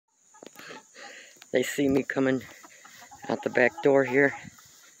They see me coming out the back door here.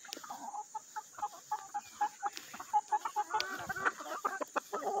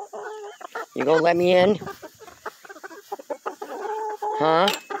 You gonna let me in? Huh?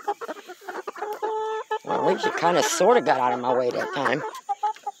 Well, at least you kind of sort of got out of my way that time.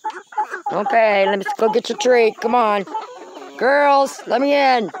 Okay, let me go get your treat. Come on. Girls, let me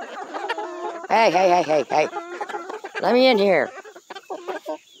in. Hey, hey, hey, hey, hey. Let me in here.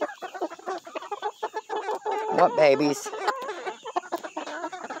 What babies?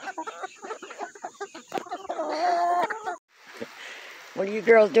 What are you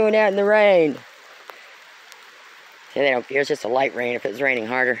girls doing out in the rain? See, they don't care. It's just a light rain if it's raining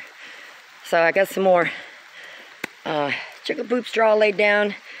harder. So I got some more chicken poop straw laid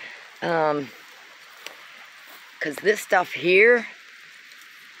down. Because this stuff here,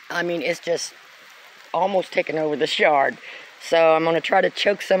 I mean, it's just almost taking over this yard. So I'm going to try to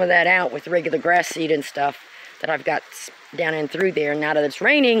choke some of that out with regular grass seed and stuff that I've got down and through there. Now that it's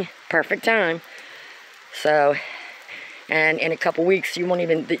raining, perfect time. So, and in a couple weeks, you won't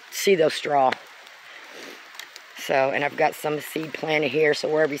even see those straw. So, and I've got some seed planted here. So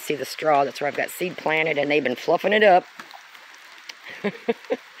wherever you see the straw, that's where I've got seed planted, and they've been fluffing it up.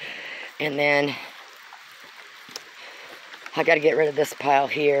 And then I got to get rid of this pile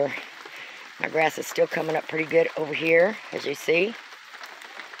here. My grass is still coming up pretty good over here, as you see.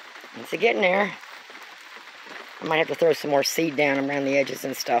 It's getting there. I might have to throw some more seed down around the edges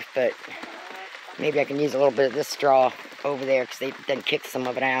and stuff, but maybe I can use a little bit of this straw over there because they then kick some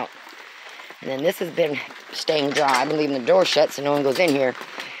of it out. And then this has been staying dry. I've been leaving the door shut so no one goes in here.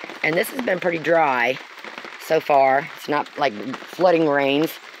 And this has been pretty dry so far. It's not like flooding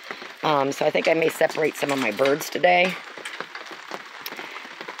rains. So I think I may separate some of my birds today.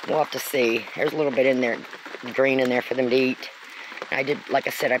 We'll have to see. There's a little bit in there, green in there for them to eat. I did, like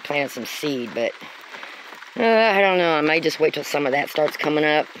I said, I planted some seed, but I don't know. I might just wait till some of that starts coming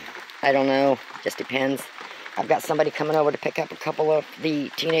up. I don't know. Just depends. I've got somebody coming over to pick up a couple of the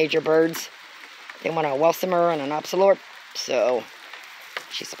teenager birds. They want a welsomer and an opsalorp, so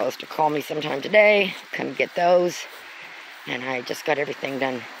she's supposed to call me sometime today, come get those. And I just got everything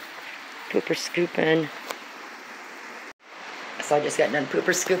done pooper scooping. So I just got done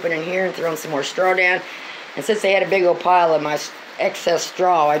pooper scooping in here and throwing some more straw down. And since they had a big old pile of my excess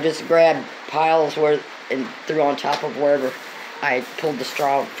straw, I just grabbed piles and threw on top of wherever I pulled the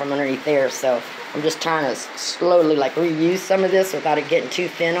straw from underneath there. So I'm just trying to slowly like reuse some of this without it getting too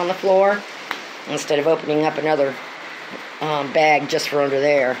thin on the floor, instead of opening up another bag just for under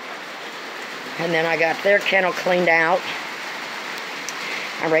there. And then I got their kennel cleaned out.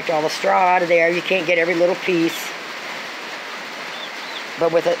 I raked all the straw out of there. You can't get every little piece.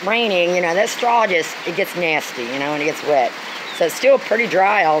 But with it raining, you know, that straw just, it gets nasty, you know, and it gets wet. So it's still pretty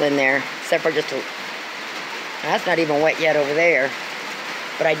dry all in there, except for just a, that's not even wet yet over there.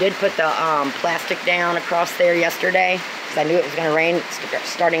 But I did put the plastic down across there yesterday, because I knew it was going to rain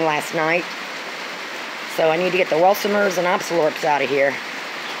starting last night. So I need to get the welsomers and opsalorps out of here.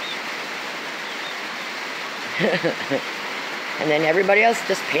 And then everybody else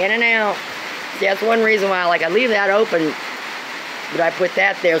just panning out. See, that's one reason why I leave that open. But I put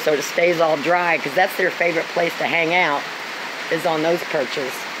that there so it stays all dry, because that's their favorite place to hang out, is on those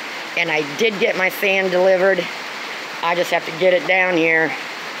perches. And I did get my sand delivered. I just have to get it down here.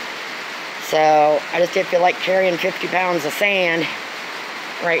 So I just didn't feel like carrying 50 pounds of sand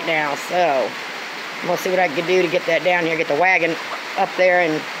right now. So I'm going to see what I can do to get that down here, get the wagon up there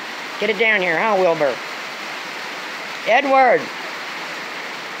and get it down here, huh, Wilbur? Edward!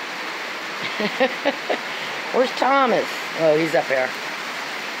 Where's Thomas? Oh, he's up there.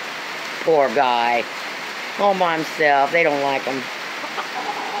 Poor guy. All by himself. They don't like him.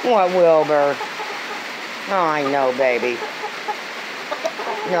 What, Wilbur? Oh, I know, baby.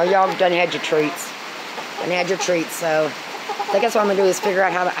 No, y'all done had your treats. Done had your treats, so I guess what I'm going to do is figure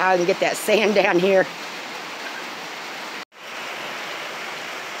out how I can get that sand down here.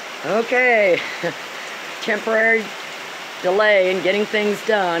 Okay. Temporary delay in getting things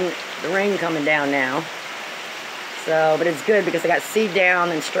done. The rain coming down now. So, but it's good because I got seed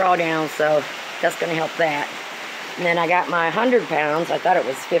down and straw down, so that's going to help that. And then I got my 100 pounds. I thought it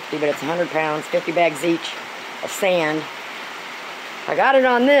was 50, but it's 100 pounds, 50 bags each of sand. I got it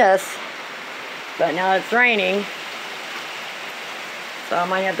on this, but now it's raining. So I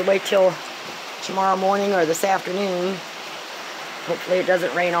might have to wait till tomorrow morning or this afternoon. Hopefully it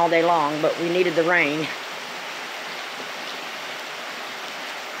doesn't rain all day long, but we needed the rain.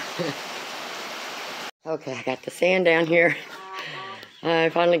 Okay, I got the sand down here. I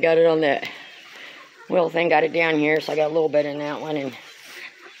finally got it on that wheel thing, got it down here, so I got a little bit in that one, and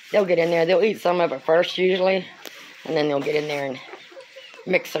they'll get in there. They'll eat some of it first usually, and then they'll get in there and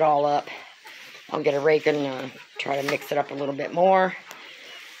mix it all up. I'll get a rake and try to mix it up a little bit more.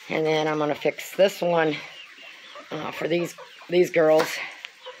 And then I'm going to fix this one for these girls.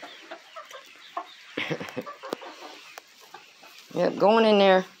 Yep, going in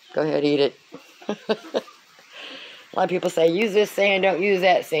there. Go ahead, eat it. A lot of people say, use this sand, don't use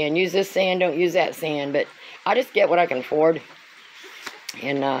that sand. Use this sand, don't use that sand. But I just get what I can afford.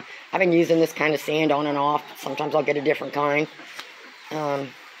 And I've been using this kind of sand on and off. Sometimes I'll get a different kind.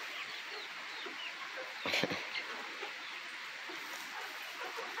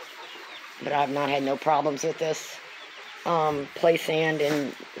 But I've not had no problems with this play sand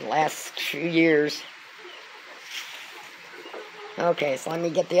in the last few years. Okay, so let me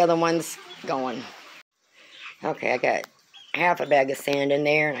get the other ones going. Okay, I got half a bag of sand in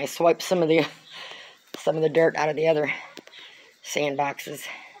there, and I swiped some of the dirt out of the other sand boxes.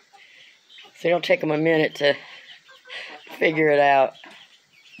 So it'll take them a minute to figure it out.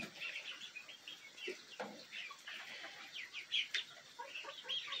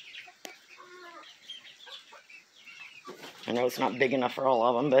 I know it's not big enough for all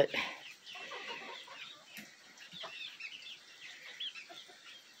of them, but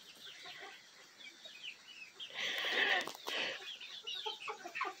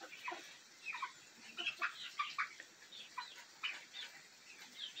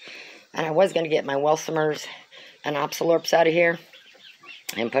and I was going to get my Welsumers and Opsilorps out of here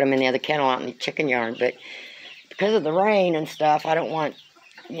and put them in the other kennel out in the chicken yard, but because of the rain and stuff, I don't want,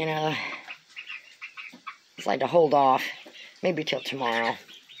 you know, it's like to hold off, maybe till tomorrow.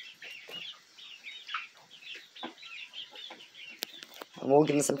 And we'll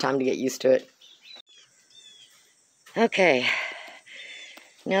give them some time to get used to it. Okay,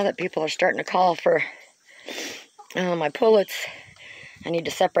 now that people are starting to call for my pullets, I need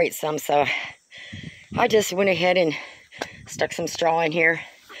to separate some, so I just went ahead and stuck some straw in here.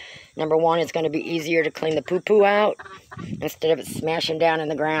 Number one, it's going to be easier to clean the poo-poo out instead of it smashing down in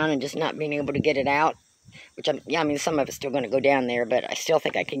the ground and just not being able to get it out. Which, I mean, some of it's still going to go down there, but I still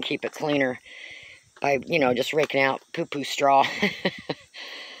think I can keep it cleaner by, you know, just raking out poo-poo straw.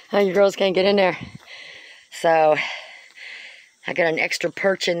 Oh, you girls can't get in there. So, I got an extra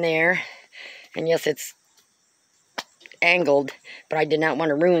perch in there, and yes, it's angled, but I did not want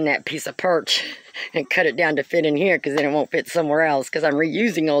to ruin that piece of perch and cut it down to fit in here, because then it won't fit somewhere else, because I'm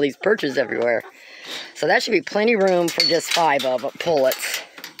reusing all these perches everywhere. So that should be plenty room for just 5 of it, pullets.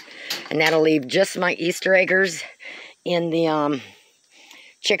 And that'll leave just my Easter eggers in the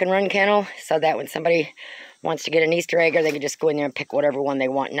chicken run kennel, so that when somebody wants to get an Easter egger, they can just go in there and pick whatever one they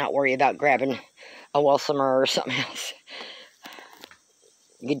want and not worry about grabbing a Welsumer or something else.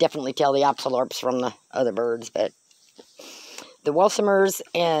 You can definitely tell the Opsilorps from the other birds, but the Welsumers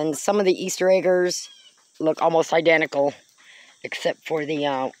and some of the Easter eggers look almost identical, except for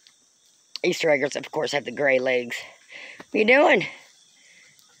the Easter eggers, of course, have the gray legs. What are you doing?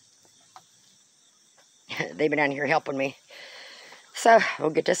 They've been down here helping me. So,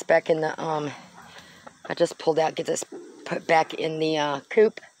 we'll get this back in the, I just pulled out, get this put back in the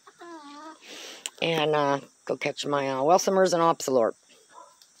coop. And go catch my Welsumers and Opsilorp.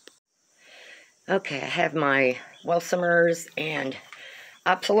 Okay, I have my Welsumers and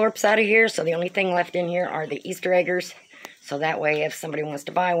Opsilorps out of here, so the only thing left in here are the Easter eggers. So that way, if somebody wants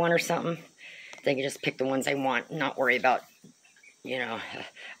to buy one or something, they can just pick the ones they want and not worry about, you know,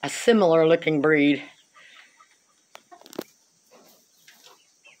 a similar looking breed.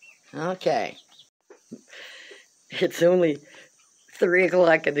 Okay. It's only 3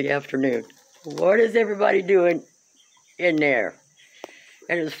 o'clock in the afternoon. What is everybody doing in there?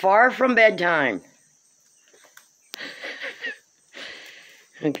 It is far from bedtime.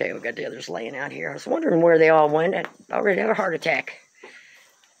 Okay, we got the others laying out here. I was wondering where they all went. I already had a heart attack.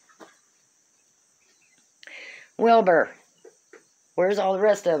 Wilbur, where's all the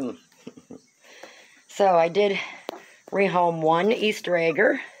rest of them? So I did rehome 1 Easter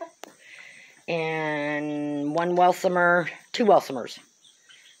egger and 1 Welsumer, 2 Welsumers.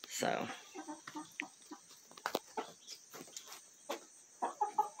 So.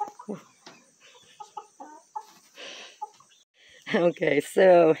 Okay,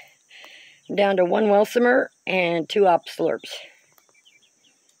 so I'm down to 1 Welsumer and 2 Opsilorps.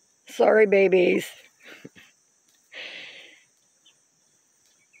 Sorry, babies.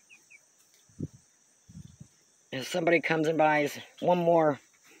 If somebody comes and buys 1 more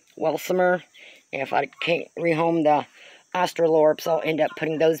Welsumer, if I can't rehome the Australorps, I'll end up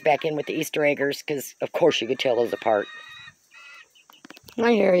putting those back in with the Easter eggers, because of course you could tell those apart.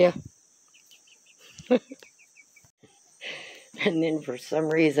 I hear you. And then for some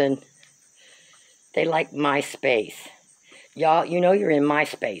reason, they like my space. Y'all, you know you're in my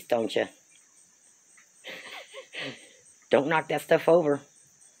space, don't you? Don't knock that stuff over.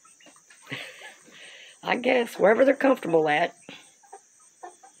 I guess, wherever they're comfortable at.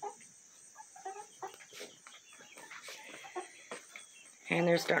 And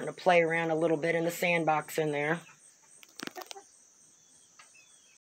they're starting to play around a little bit in the sandbox in there.